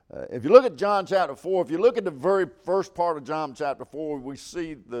If you look at John chapter 4, if you look at the very first part of John chapter 4, we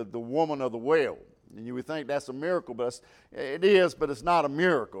see the woman of the well. And you would think that's a miracle, but it is, but it's not a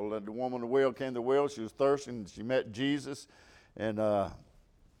miracle. The woman of the well came to the well. She was thirsty, and she met Jesus, and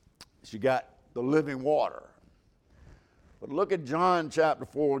she got the living water. But look at John chapter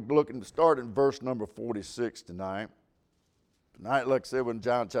 4, looking to start in verse number 46 tonight. Tonight, like I said, in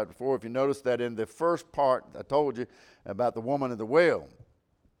John chapter 4, if you notice that in the first part, I told you about the woman of the well.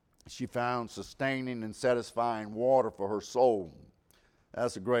 She found sustaining and satisfying water for her soul.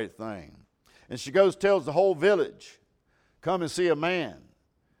 That's a great thing. And she goes, tells the whole village, come and see a man.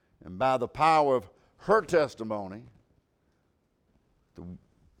 And by the power of her testimony,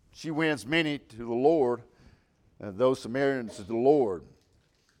 she wins many to the Lord, and those Samaritans to the Lord.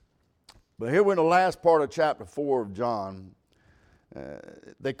 But here we're in the last part of chapter 4 of John.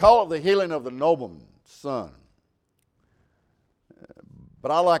 They call it the healing of the nobleman's son. But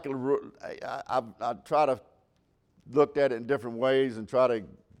I like it. I try to look at it in different ways and try to.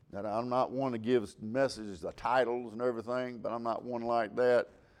 I'm not one to give messages the titles and everything, but I'm not one like that.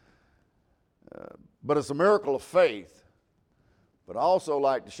 But it's a miracle of faith. But I also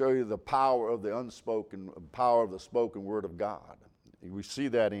like to show you the power of the unspoken, power of the spoken word of God. We see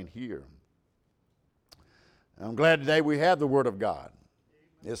that in here. And I'm glad today we have the word of God.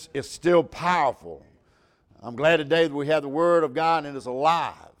 It's still powerful. I'm glad today that we have the Word of God and it's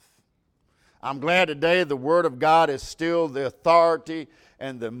alive. I'm glad today the Word of God is still the authority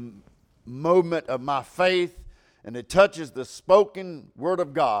and the movement of my faith, and it touches the spoken Word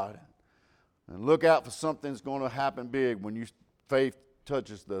of God. And look out for something that's going to happen big when your faith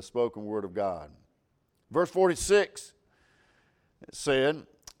touches the spoken Word of God. Verse 46, it said,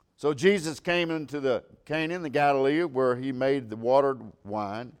 so Jesus came into Cana in Galilee, where he made the watered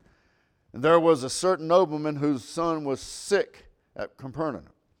wine. And there was a certain nobleman whose son was sick at Capernaum.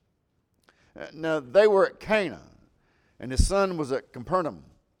 Now, they were at Cana, and his son was at Capernaum.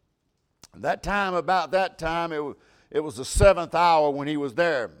 About that time, it was the 7th hour when he was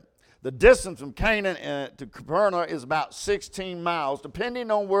there. The distance from Cana to Capernaum is about 16 miles,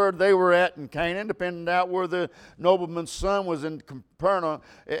 depending on where they were at in Canaan, depending on where the nobleman's son was in Capernaum.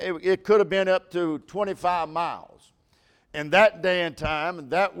 It could have been up to 25 miles. In that day and time, and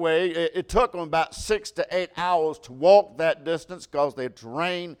that way, it took them about 6 to 8 hours to walk that distance because they had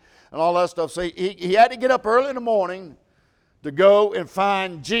terrain and all that stuff. So he had to get up early in the morning to go and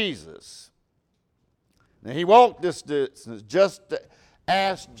find Jesus. Now, he walked this distance just to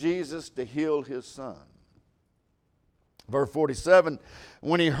ask Jesus to heal his son. Verse 47,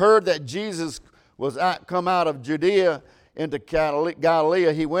 when he heard that Jesus was come out of Judea into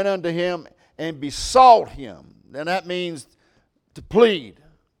Galilee, he went unto him and besought him. And that means to plead.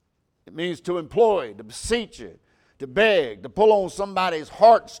 It means to employ, to beseech you, to beg, to pull on somebody's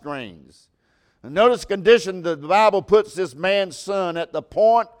heartstrings. And notice the condition the Bible puts this man's son at the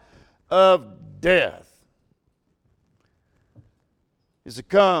point of death. He said,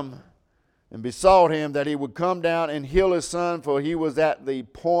 come and besought him that he would come down and heal his son, for he was at the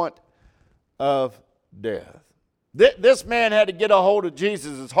point of death. This man had to get a hold of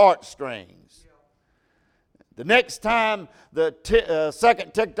Jesus' heartstrings. The next time the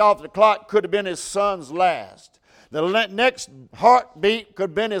second ticked off the clock could have been his son's last. The next heartbeat could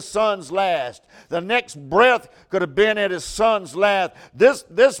have been his son's last. The next breath could have been at his son's last.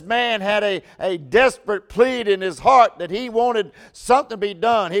 This man had a desperate plead in his heart that he wanted something to be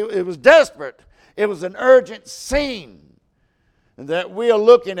done. It was desperate. It was an urgent scene that we are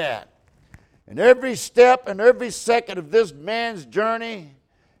looking at. And every step and every second of this man's journey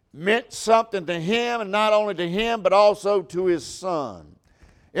meant something to him, and not only to him, but also to his son.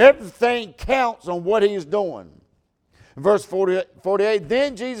 Everything counts on what he's doing. Verse 48,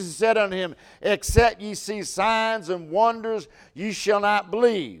 then Jesus said unto him, except ye see signs and wonders, ye shall not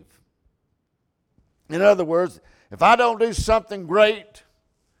believe. In other words, if I don't do something great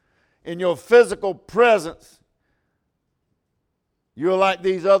in your physical presence, you're like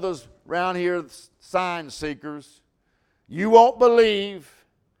these others around here, sign seekers. You won't believe.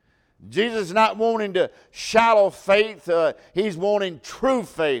 Jesus is not wanting to shallow faith. He's wanting true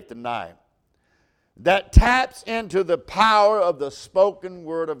faith tonight that taps into the power of the spoken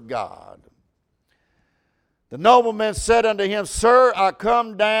word of God. The nobleman said unto him, Sir, I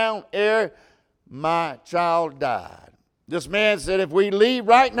come down ere my child died. This man said, if we leave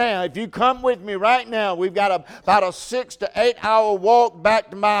right now, if you come with me right now, we've got about a 6 to 8 hour walk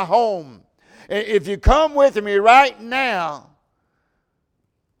back to my home. If you come with me right now,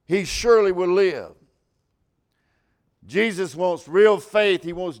 he surely will live. Jesus wants real faith.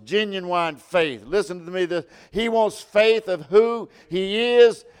 He wants genuine faith. Listen to me. He wants faith of who he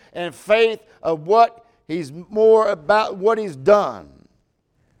is and faith of what he's more about what he's done.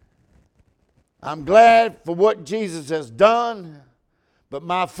 I'm glad for what Jesus has done, but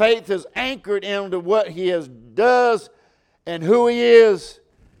my faith is anchored into what he has does and who he is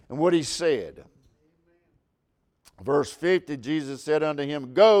and what he said. Verse 50, Jesus said unto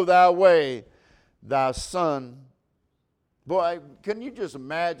him, Go thy way, thy son. Boy, can you just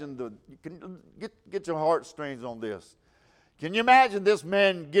imagine get your heartstrings on this. Can you imagine this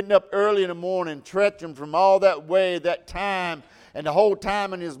man getting up early in the morning, trekking from all that way, that time, and the whole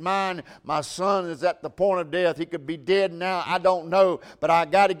time in his mind, my son is at the point of death. He could be dead now. I don't know. But I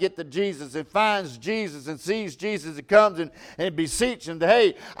got to get to Jesus. And finds Jesus and sees Jesus. And comes and beseeches him.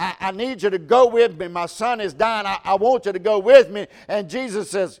 Hey, I need you to go with me. My son is dying. I want you to go with me. And Jesus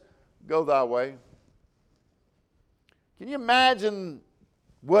says, Go thy way. Can you imagine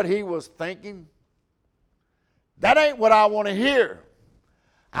what he was thinking? That ain't what I want to hear.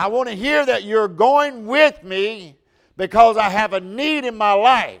 I want to hear that you're going with me because I have a need in my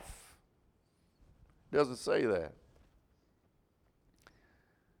life. It doesn't say that.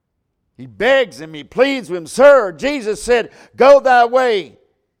 He begs him, he pleads with him, Sir, Jesus said, Go thy way.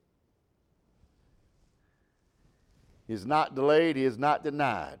 He is not delayed, he is not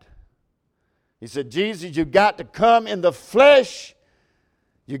denied. He said, Jesus, you got to come in the flesh.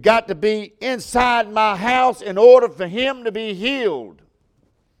 You got to be inside my house in order for him to be healed.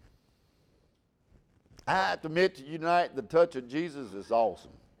 I have to admit to you tonight, the touch of Jesus is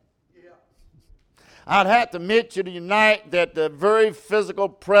awesome. I'd have to admit to you tonight that the very physical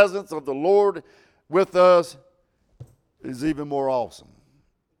presence of the Lord with us is even more awesome.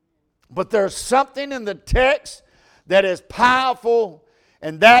 But there's something in the text that is powerful,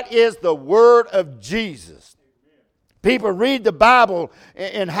 and that is the word of Jesus. People read the Bible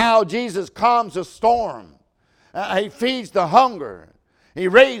and how Jesus calms a storm. He feeds the hunger. He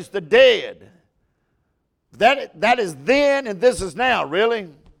raised the dead. That is then and this is now, really.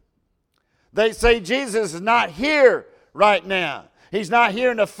 They say Jesus is not here right now. He's not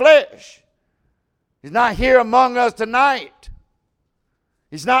here in the flesh. He's not here among us tonight.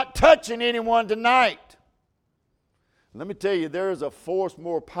 He's not touching anyone tonight. Let me tell you, there is a force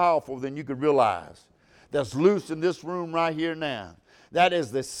more powerful than you could realize that's loose in this room right here now. That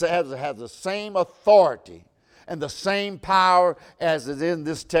is has the same authority and the same power as is in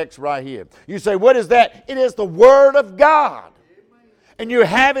this text right here. You say, what is that? It is the Word of God. And you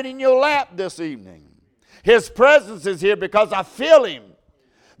have it in your lap this evening. His presence is here because I feel Him.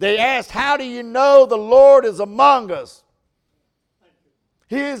 They asked, how do you know the Lord is among us?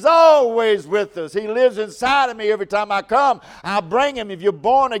 He is always with us. He lives inside of me every time I come. I bring Him. If you're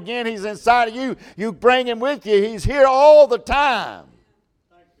born again, He's inside of you. You bring Him with you. He's here all the time.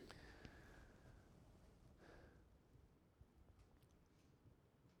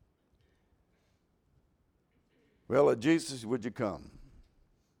 Well, Jesus, would you come?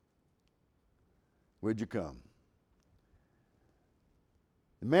 Would you come?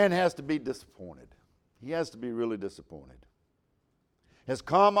 The man has to be disappointed. He has to be really disappointed. Has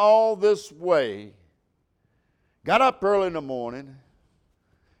come all this way, got up early in the morning,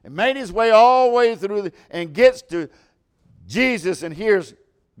 and made his way all the way through and gets to Jesus and hears,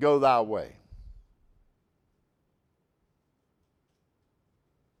 go thy way.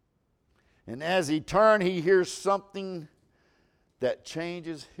 And as he turned, he hears something that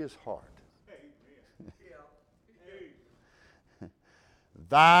changes his heart.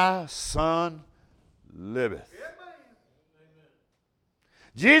 Thy son liveth.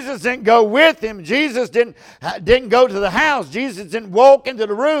 Jesus didn't go with him. Jesus didn't go to the house. Jesus didn't walk into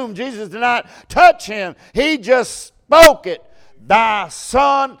the room. Jesus did not touch him. He just spoke it. Thy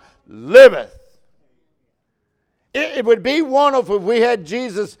son liveth. It would be wonderful if we had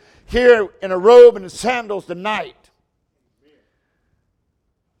Jesus here in a robe and sandals tonight,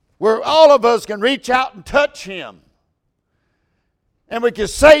 where all of us can reach out and touch him. And we can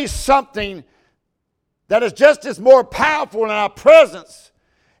say something that is just as more powerful in our presence,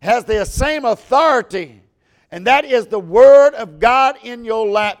 has the same authority, and that is the Word of God in your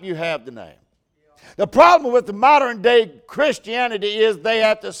lap you have tonight. The problem with the modern day Christianity is they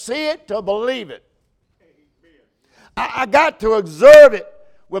have to see it to believe it. I got to observe it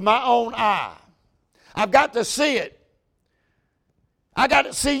with my own eye. I've got to see it. I got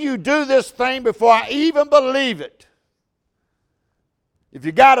to see you do this thing before I even believe it. If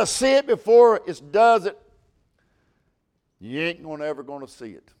you got to see it before it does it, you ain't ever going to see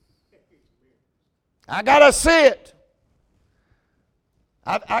it. I got to see it.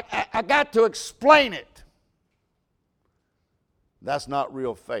 I got to explain it. That's not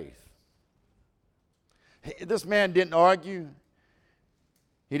real faith. This man didn't argue.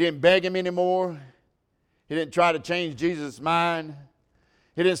 He didn't beg him anymore. He didn't try to change Jesus' mind.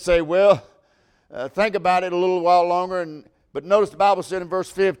 He didn't say, well, think about it a little while longer. But notice the Bible said in verse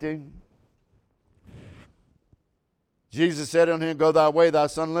 50, Jesus said unto him, go thy way, thy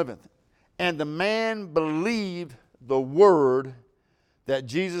son liveth. And the man believed the word that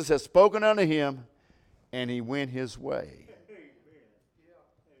Jesus had spoken unto him, and he went his way.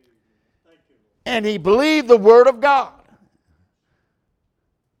 And he believed the word of God.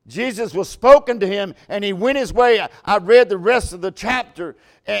 Jesus was spoken to him, and he went his way. I read the rest of the chapter,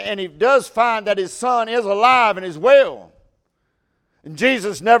 and he does find that his son is alive and is well. And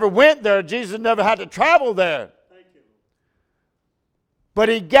Jesus never went there. Jesus never had to travel there. But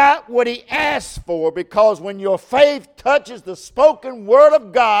he got what he asked for, because when your faith touches the spoken word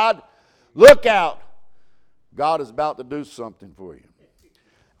of God, look out. God is about to do something for you.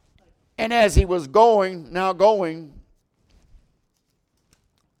 And as he was going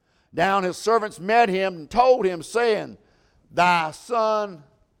down, his servants met him and told him, saying, thy son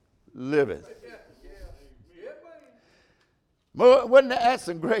liveth. Wouldn't that's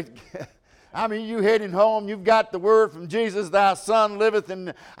some great... I mean, you heading home, you've got the word from Jesus, thy son liveth.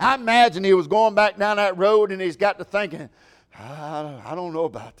 And I imagine he was going back down that road, and he's got to thinking, I don't know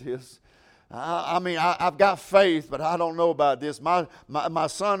about this. I've got faith, but I don't know about this. My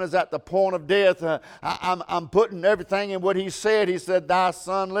son is at the point of death. I'm putting everything in what he said. He said, thy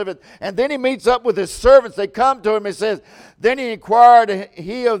son liveth. And then he meets up with his servants. They come to him and says, then he inquired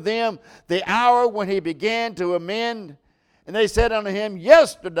he of them the hour when he began to amend. And they said unto him,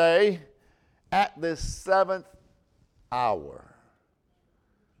 yesterday at the 7th hour,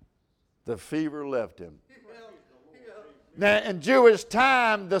 the fever left him. Now, in Jewish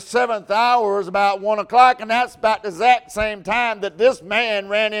time, the 7th hour is about 1 o'clock, and that's about the exact same time that this man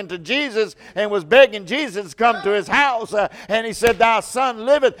ran into Jesus and was begging Jesus to come to his house. And he said, thy son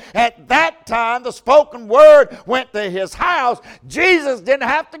liveth. At that time, the spoken word went to his house. Jesus didn't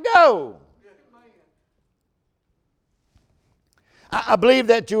have to go. I believe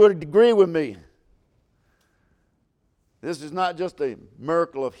that you would agree with me. This is not just a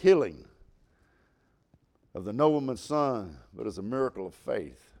miracle of healing of the nobleman's son, but it's a miracle of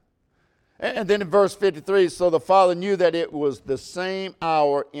faith. And then in verse 53, so the father knew that it was the same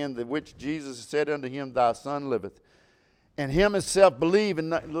hour in the which Jesus said unto him, thy son liveth. And him himself believed,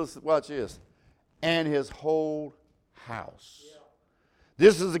 and listen, watch this, and his whole house. Yeah.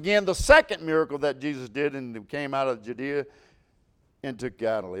 This is again the second miracle that Jesus did, and came out of Judea into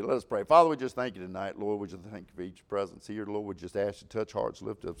Galilee. Let us pray. Father, we just thank you tonight. Lord, we just thank you for each presence here. Lord, we just ask you to touch hearts,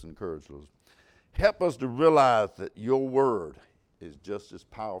 lift us, and encourage us. Help us to realize that your word is just as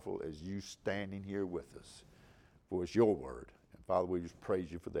powerful as you standing here with us. For it's your word. And Father, we just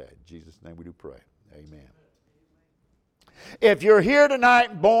praise you for that. In Jesus' name we do pray. Amen. If you're here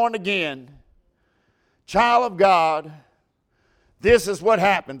tonight born again, child of God, this is what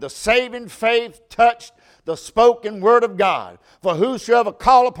happened. The saving faith touched the spoken word of God. For whosoever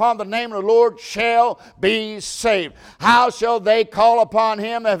call upon the name of the Lord shall be saved. How shall they call upon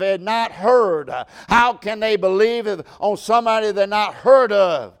him if they had not heard? How can they believe on somebody they're not heard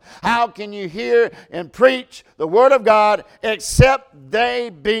of? How can you hear and preach the word of God except they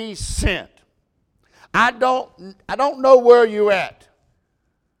be sent? I don't know where you're at.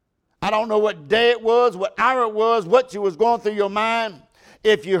 I don't know what day it was, what hour it was, what you was going through your mind.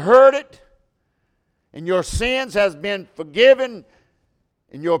 If you heard it, and your sins has been forgiven,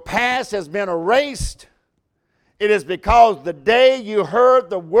 and your past has been erased, it is because the day you heard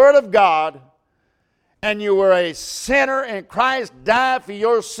the word of God, and you were a sinner, and Christ died for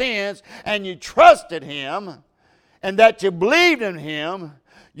your sins, and you trusted him, and that you believed in him,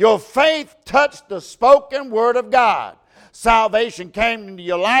 your faith touched the spoken word of God. Salvation came into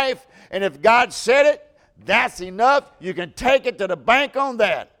your life, and if God said it, that's enough. You can take it to the bank on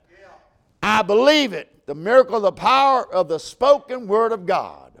that. I believe it. The miracle, the power of the spoken word of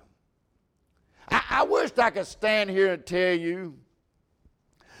God. I wished I could stand here and tell you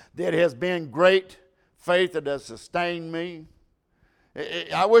that it has been great faith that has sustained me.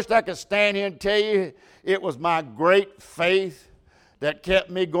 I wished I could stand here and tell you it was my great faith that kept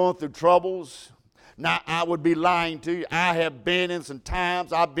me going through troubles. Now, I would be lying to you. I have been in some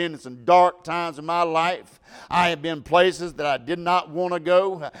times, I've been in some dark times in my life. I have been places that I did not want to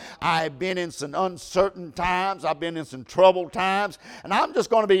go. I have been in some uncertain times. I've been in some troubled times. And I'm just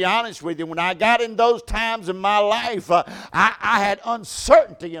going to be honest with you. When I got in those times in my life, I had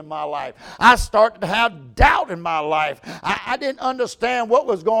uncertainty in my life. I started to have doubt in my life. I didn't understand what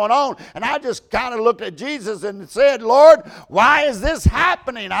was going on. And I just kind of looked at Jesus and said, Lord, why is this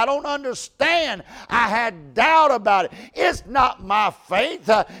happening? I don't understand. I had doubt about it. It's not my faith.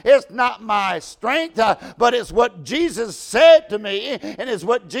 It's not my strength. But it's what Jesus said to me. And it's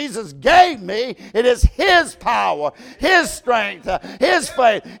what Jesus gave me. It is His power, His strength, His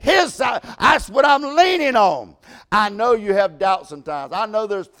faith. That's what I'm leaning on. I know you have doubts sometimes. I know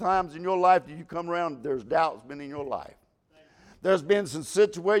there's times in your life that you come around, there's doubts been in your life. There's been some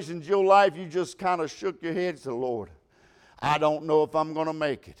situations in your life you just kind of shook your head and said, Lord, I don't know if I'm going to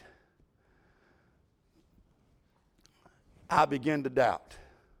make it. I begin to doubt.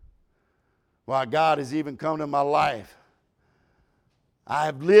 Why God has even come to my life. I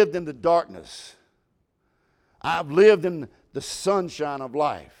have lived in the darkness. I've lived in the sunshine of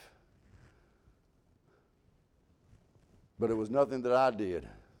life. But it was nothing that I did.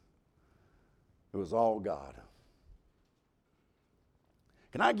 It was all God.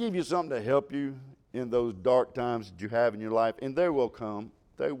 Can I give you something to help you in those dark times that you have in your life? And they will come.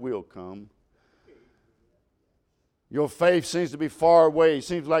 They will come. Your faith seems to be far away. It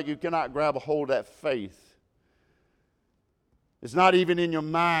seems like you cannot grab a hold of that faith. It's not even in your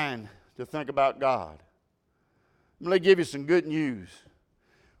mind to think about God. I'm going to give you some good news.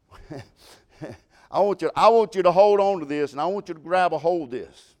 I want you to hold on to this, and I want you to grab a hold of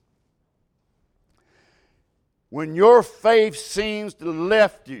this. When your faith seems to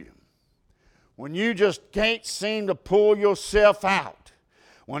left you, when you just can't seem to pull yourself out,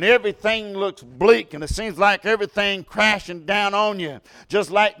 when everything looks bleak and it seems like everything crashing down on you, just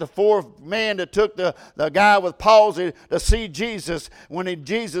like the four men that took the guy with palsy to see Jesus, when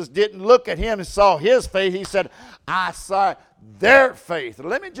Jesus didn't look at him and saw his faith, he said, I saw their faith.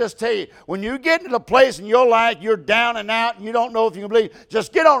 Let me just tell you, when you get into the place in your life you're down and out and you don't know if you can believe,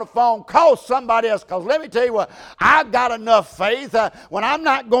 just get on the phone, call somebody else, because let me tell you what, I've got enough faith. When I'm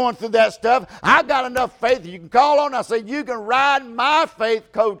not going through that stuff, I've got enough faith that you can call on. I say, you can ride my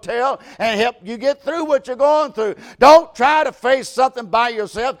faith coattail and help you get through what you're going through. Don't try to face something by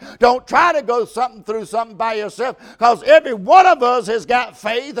yourself. Don't try to go through something by yourself, because every one of us has got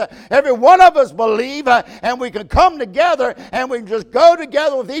faith. Every one of us believe, and we can come together and we can just go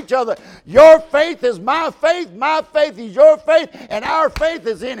together with each other. Your faith is my faith is your faith, and our faith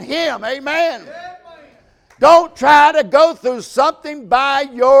is in Him. Amen. Don't try to go through something by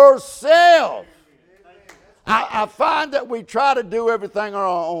yourself. I find that we try to do everything on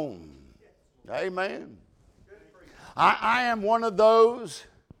our own. Amen. I am one of those.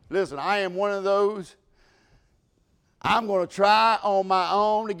 Listen, I am one of those. I'm going to try on my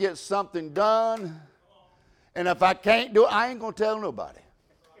own to get something done. And if I can't do it, I ain't going to tell nobody.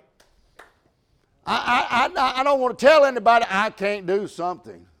 I don't want to tell anybody I can't do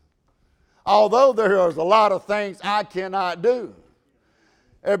something. Although there is a lot of things I cannot do.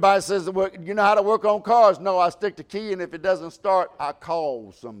 Everybody says, well, you know how to work on cars? No, I stick the key, and if it doesn't start, I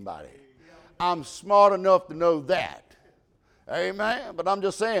call somebody. I'm smart enough to know that. Amen? But I'm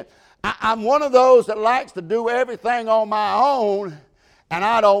just saying, I'm one of those that likes to do everything on my own, and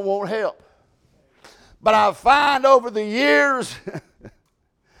I don't want help. But I find over the years,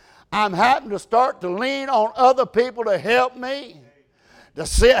 I'm having to start to lean on other people to help me.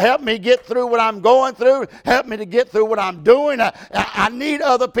 Help me get through what I'm going through. Help me to get through what I'm doing. I need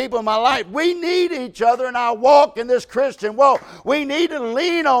other people in my life. We need each other in our walk in this Christian walk. We need to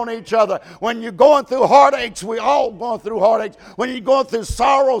lean on each other. When you're going through heartaches, we all going through heartaches. When you're going through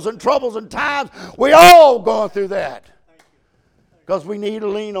sorrows and troubles and times, we all going through that. Because we need to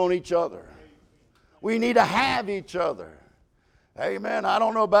lean on each other. We need to have each other. Amen. I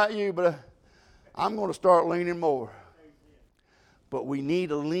don't know about you, but I'm going to start leaning more. But we need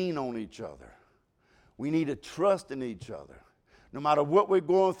to lean on each other. We need to trust in each other. No matter what we're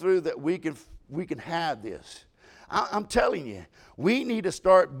going through, that we can have this. I'm telling you, we need to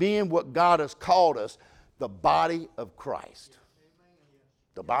start being what God has called us, the body of Christ.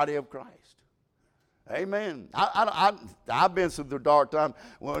 The body of Christ. Amen. I've been through the dark time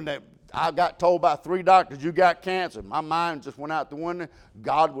when I got told by 3 doctors, you got cancer. My mind just went out the window.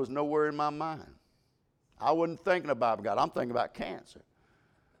 God was nowhere in my mind. I wasn't thinking about God. I'm thinking about cancer.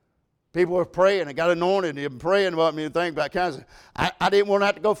 People were praying and got anointed and praying about me and thinking about cancer. I didn't want to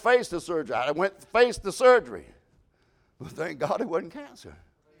have to go face the surgery. I went to face the surgery. But thank God it wasn't cancer.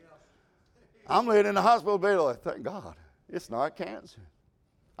 I'm laying in the hospital bed like, thank God, it's not cancer.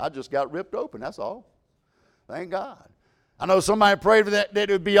 I just got ripped open, that's all. Thank God. I know somebody prayed for that it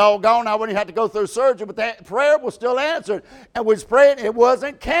would be all gone. I wouldn't have to go through surgery, but that prayer was still answered. And we was praying, it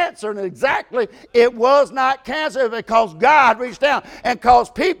wasn't cancer. And exactly, it was not cancer because God reached down and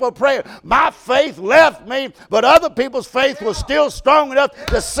caused people praying. My faith left me, but other people's faith was still strong enough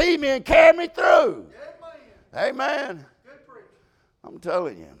to see me and carry me through. Amen. I'm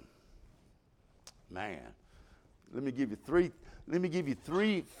telling you. Man, let me give you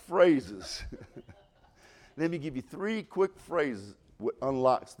three phrases. Let me give you three quick phrases what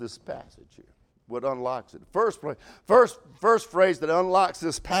unlocks this passage here. What unlocks it? First phrase that unlocks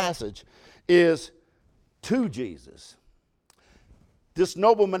this passage is to Jesus. This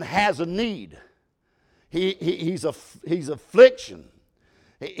nobleman has a need. He's affliction.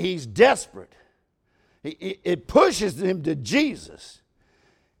 He's desperate. It pushes him to Jesus.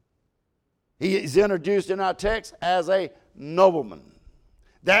 He is introduced in our text as a nobleman.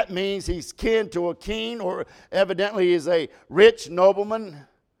 That means he's kin to a king, or evidently is a rich nobleman,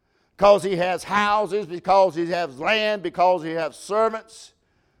 because he has houses, because he has land, because he has servants.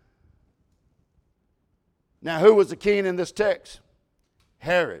 Now, who was the king in this text?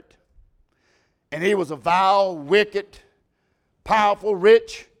 Herod. And he was a vile, wicked, powerful,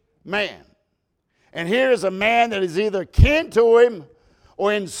 rich man. And here is a man that is either kin to him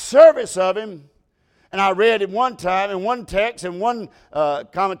or in service of him. And I read in one time, in one text, in one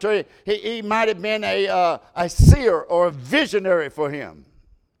commentary, he might have been a seer or a visionary for him.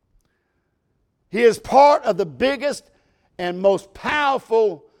 He is part of the biggest and most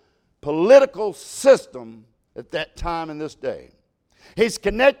powerful political system at that time in this day. He's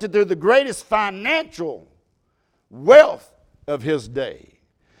connected to the greatest financial wealth of his day.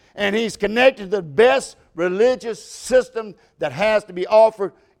 And he's connected to the best religious system that has to be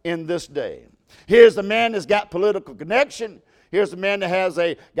offered in this day. Here's the man that's got political connection. Here's the man that has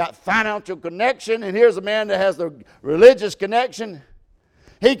got financial connection. And here's the man that has the religious connection.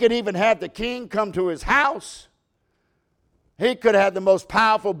 He could even have the king come to his house. He could have the most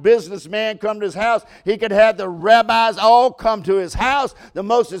powerful businessman come to his house. He could have the rabbis all come to his house. The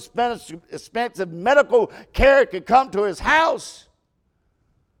most expensive medical care could come to his house.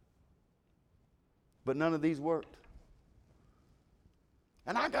 But none of these worked.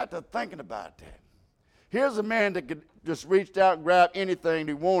 And I got to thinking about that. Here's a man that could just reach out and grab anything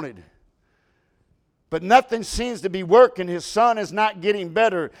he wanted. But nothing seems to be working. His son is not getting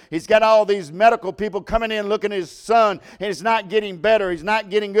better. He's got all these medical people coming in looking at his son, and he's not getting better. He's not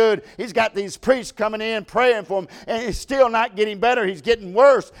getting good. He's got these priests coming in praying for him, and he's still not getting better. He's getting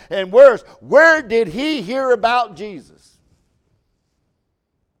worse and worse. Where did he hear about Jesus?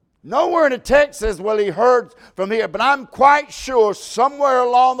 Nowhere in the text says, well, he heard from here. But I'm quite sure somewhere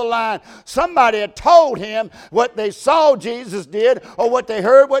along the line, somebody had told him what they saw Jesus did or what they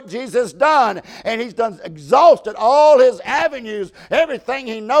heard what Jesus done. And he's done exhausted all his avenues, everything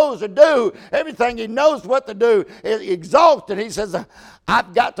he knows to do, everything he knows what to do. Exhausted. He says,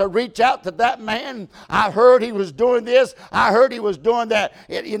 I've got to reach out to that man. I heard he was doing this. I heard he was doing that.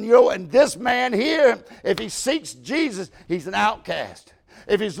 And this man here, if he seeks Jesus, he's an outcast.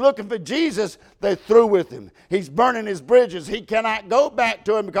 If he's looking for Jesus, they're through with him. He's burning his bridges. He cannot go back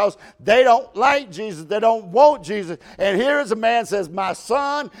to him because they don't like Jesus. They don't want Jesus. And here is a man says, my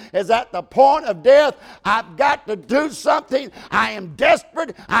son is at the point of death. I've got to do something. I am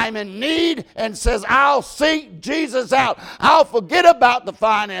desperate. I'm in need. And says, I'll seek Jesus out. I'll forget about the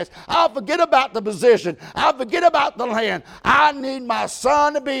finance. I'll forget about the position. I'll forget about the land. I need my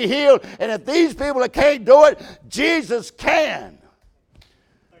son to be healed. And if these people can't do it, Jesus can.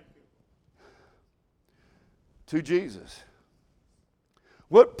 To Jesus.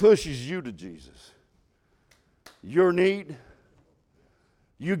 What pushes you to Jesus? Your need.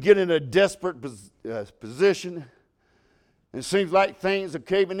 You get in a desperate position. It seems like things are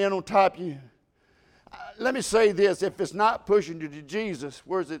caving in on top of you. Let me say this. If it's not pushing you to Jesus,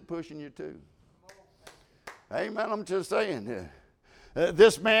 where's it pushing you to? Amen. I'm just saying.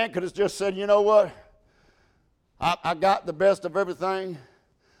 This man could have just said, you know what? I got the best of everything.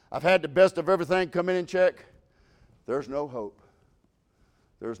 I've had the best of everything come in and check. There's no hope.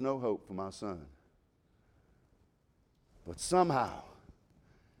 There's no hope for my son. But somehow,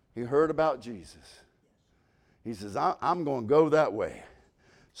 he heard about Jesus. He says, I'm going to go that way.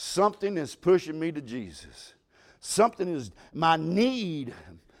 Something is pushing me to Jesus. Something is, my need,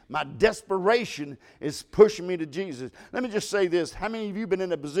 my desperation is pushing me to Jesus. Let me just say this. How many of you have been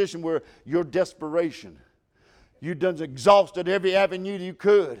in a position where your desperation, you've done exhausted every avenue you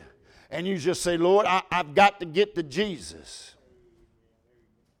could, and you just say, Lord, I've got to get to Jesus.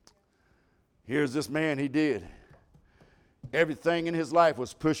 Here's this man, he did. Everything in his life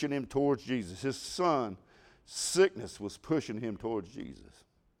was pushing him towards Jesus. His son's sickness was pushing him towards Jesus.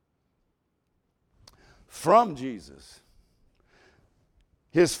 From Jesus.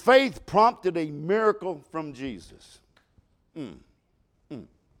 His faith prompted a miracle from Jesus.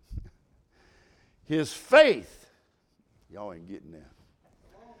 His faith, y'all ain't getting that.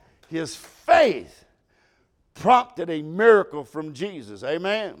 His faith prompted a miracle from Jesus.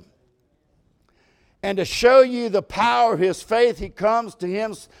 Amen. And to show you the power of his faith, he comes to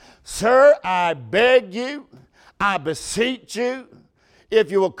him, Sir, I beg you, I beseech you, if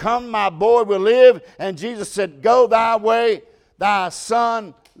you will come, my boy will live. And Jesus said, Go thy way, thy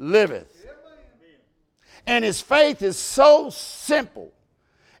son liveth. And his faith is so simple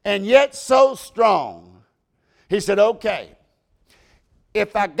and yet so strong. He said, okay,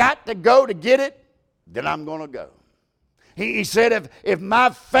 if I got to go to get it, then I'm going to go. He said, if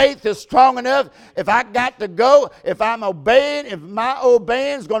my faith is strong enough, if I got to go, if I'm obeying, if my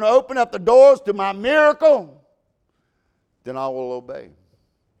obeying is going to open up the doors to my miracle, then I will obey.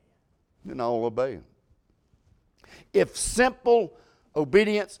 Then I will obey. If simple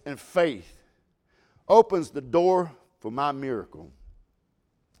obedience and faith opens the door for my miracle,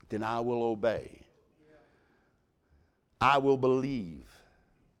 then I will obey. I will believe.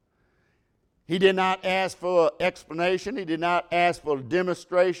 He did not ask for an explanation. He did not ask for a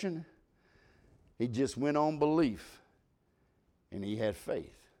demonstration. He just went on belief, and he had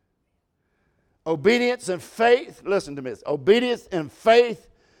faith. Obedience and faith, listen to this. Obedience and faith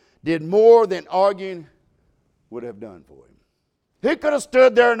did more than arguing would have done for him. He could have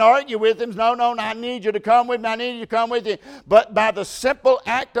stood there and argued with him. No, I need you to come with me. I need you to come with you. But by the simple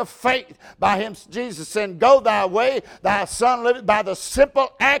act of faith, by him, Jesus saying, Go thy way, thy son liveth. By the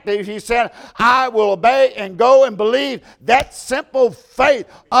simple act, he said, I will obey and go and believe. That simple faith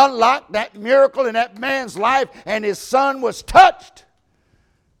unlocked that miracle in that man's life, and his son was touched,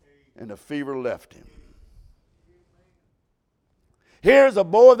 and the fever left him. Here's a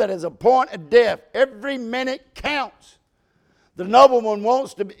boy that is a point of death. Every minute counts. The nobleman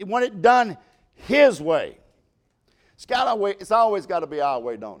want it done his way. It's always got to be our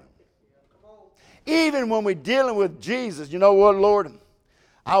way, don't it? Even when we're dealing with Jesus, you know what, Lord?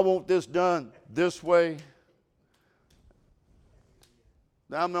 I want this done this way.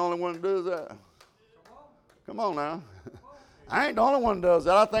 I'm the only one that does that. Come on now. I ain't the only one that does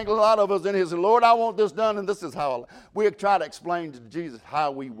that. I think a lot of us in here say, Lord, I want this done, and this is how we try to explain to Jesus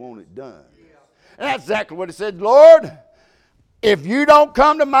how we want it done. And that's exactly what he said. Lord, if you don't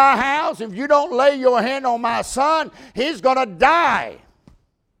come to my house, if you don't lay your hand on my son, he's going to die.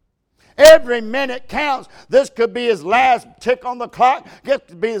 Every minute counts. This could be his last tick on the clock. This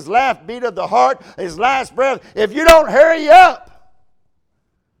could be his last beat of the heart, his last breath. If you don't hurry up,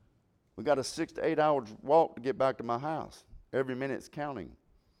 we got a 6 to 8 hour walk to get back to my house. Every minute's counting.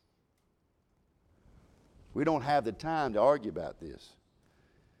 We don't have the time to argue about this.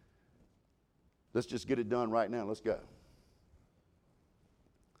 Let's just get it done right now. Let's go.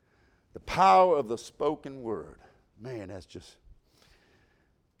 The power of the spoken word. Man, that's just,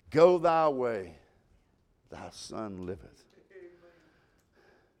 go thy way, thy son liveth.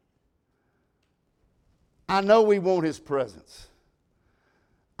 I know we want his presence.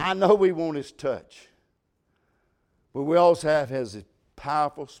 I know we want his touch. But we also have his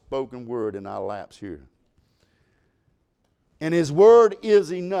powerful spoken word in our laps here. And his word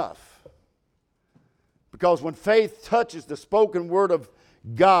is enough. Because when faith touches the spoken word of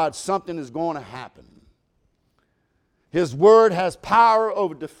God, something is going to happen. His word has power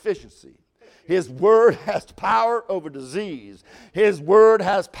over deficiency. His word has power over disease. His word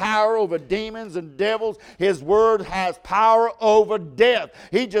has power over demons and devils. His word has power over death.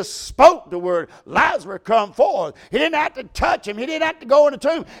 He just spoke the word. Lazarus come forth. He didn't have to touch him. He didn't have to go in the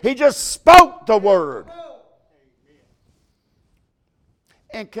tomb. He just spoke the word.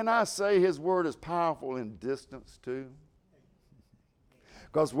 And can I say his word is powerful in distance too?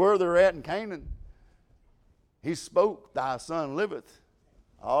 Because where they're at in Canaan, he spoke, thy son liveth,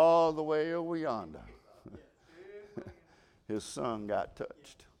 all the way over yonder. His son got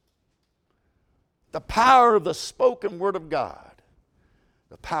touched. The power of the spoken word of God.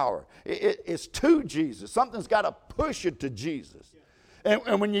 The power. It's to Jesus. Something's got to push you to Jesus.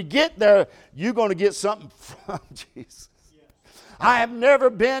 And when you get there, you're going to get something from Jesus. I have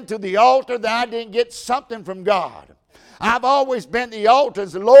never been to the altar that I didn't get something from God. I've always been to the altar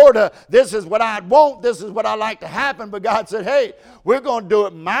and said, Lord, this is what I want. This is what I like to happen. But God said, hey, we're going to do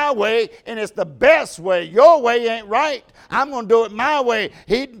it my way, and it's the best way. Your way ain't right. I'm going to do it my way.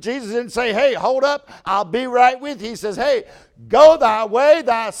 Jesus didn't say, hey, hold up, I'll be right with you. He says, hey, go thy way,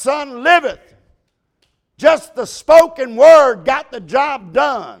 thy son liveth. Just the spoken word got the job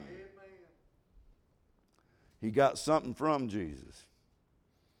done. He got something from Jesus.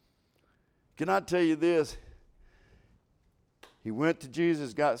 Can I tell you this? He went to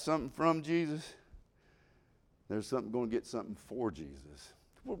Jesus, got something from Jesus. There's something going to get something for Jesus.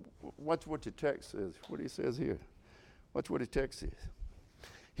 Watch what the text says. What he says here. Watch what the text says.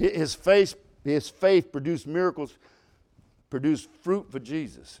 His faith produced miracles, produced fruit for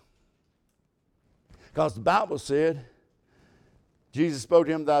Jesus. Because the Bible said, Jesus spoke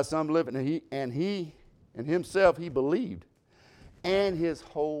to him, thy son liveth, and he himself he believed, and his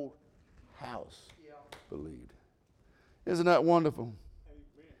whole house believed. Isn't that wonderful?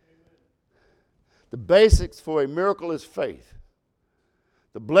 The basics for a miracle is faith.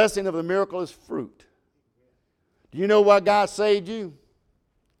 The blessing of the miracle is fruit. Do you know why God saved you?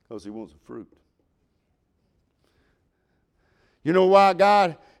 Because he wants fruit. You know why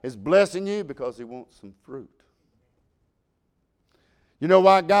God is blessing you? Because he wants some fruit. You know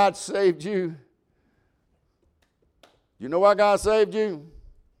why God saved you? You know why God saved you?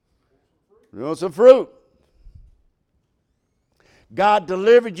 You want some fruit. God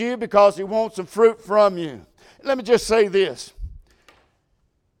delivered you because he wants some fruit from you. Let me just say this.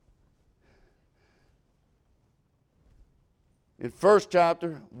 In first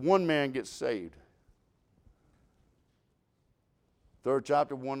chapter, one man gets saved. Third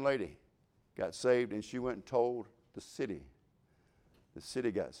chapter, one lady got saved, and she went and told the city. The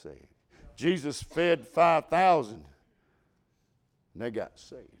city got saved. Jesus fed 5,000, and they got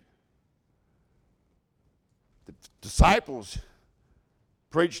saved. The disciples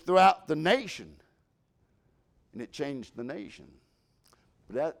preached throughout the nation, and it changed the nation.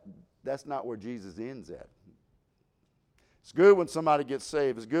 But that's not where Jesus ends at. It's good when somebody gets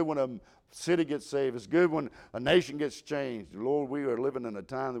saved. It's good when a city gets saved. It's good when a nation gets changed. Lord, we are living in a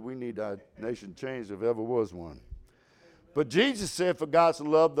time that we need our nation changed if ever was one. But Jesus said, for God so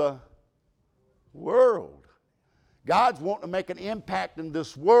loved the world. God's wanting to make an impact in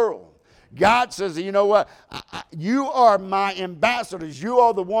this world. God says, you know what? You are my ambassadors. You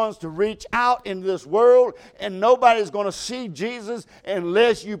are the ones to reach out in this world, and nobody's going to see Jesus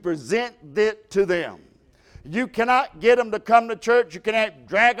unless you present it to them. You cannot get them to come to church. You cannot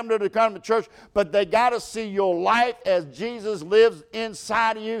drag them to come to church, but they got to see your life as Jesus lives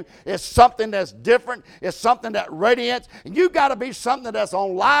inside of you. It's something that's different. It's something that radiates. And you got to be something that's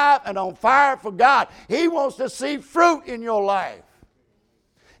on live and on fire for God. He wants to see fruit in your life.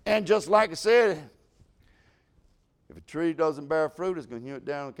 And just like I said, if a tree doesn't bear fruit, it's going to hew it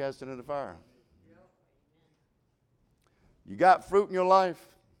down and cast it in the fire. You got fruit in your life?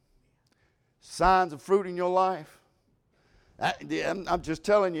 Signs of fruit in your life? I'm just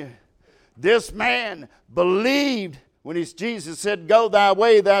telling you, this man believed when Jesus said, go thy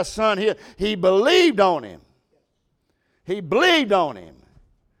way, thy son here. He believed on him. He believed on him.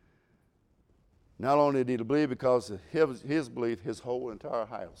 Not only did he believe, because of his belief, his whole entire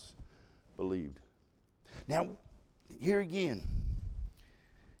house believed. Now, here again,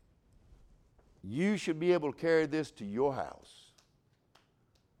 you should be able to carry this to your house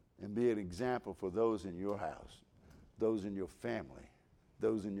and be an example for those in your house, those in your family,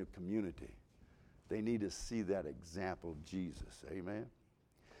 those in your community. They need to see that example of Jesus. Amen?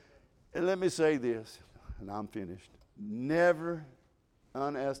 And let me say this, and I'm finished. Never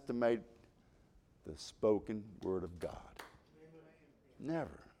underestimate the spoken word of God.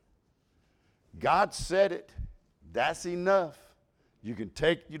 Never. God said it. That's enough. You can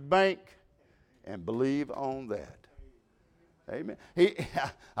take your bank and believe on that. Amen.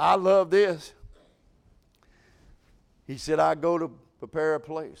 I love this. He said, I go to prepare a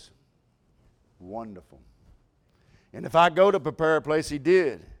place. Wonderful. And if I go to prepare a place, he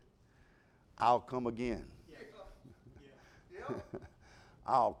did, I'll come again.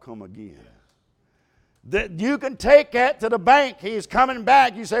 I'll come again. That you can take that to the bank. He's coming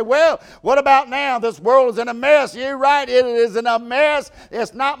back. You say, well, what about now? This world is in a mess. You're right, it is in a mess.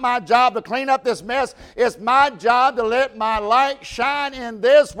 It's not my job to clean up this mess. It's my job to let my light shine in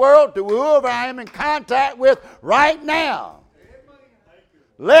this world to whoever I am in contact with right now.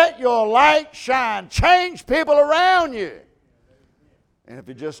 Let your light shine. Change people around you. And if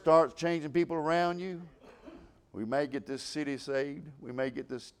it just starts changing people around you, we may get this city saved. We may get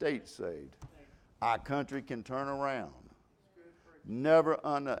this state saved. Our country can turn around. Never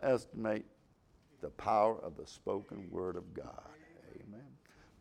underestimate the power of the spoken word of God.